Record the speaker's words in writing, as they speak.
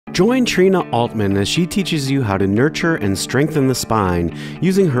Join Trina Altman as she teaches you how to nurture and strengthen the spine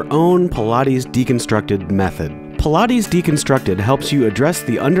using her own Pilates Deconstructed method. Pilates Deconstructed helps you address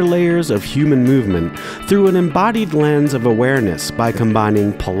the underlayers of human movement through an embodied lens of awareness by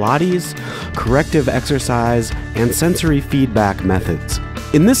combining Pilates, corrective exercise, and sensory feedback methods.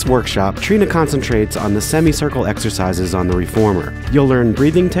 In this workshop, Trina concentrates on the semicircle exercises on the reformer. You'll learn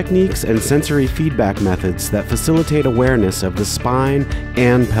breathing techniques and sensory feedback methods that facilitate awareness of the spine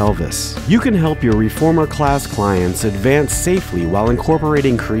and pelvis. You can help your reformer class clients advance safely while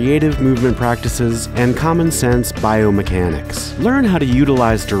incorporating creative movement practices and common sense biomechanics. Learn how to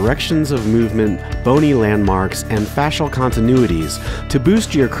utilize directions of movement, bony landmarks, and fascial continuities to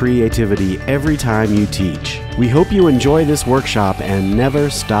boost your creativity every time you teach. We hope you enjoy this workshop and never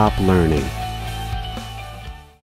stop learning.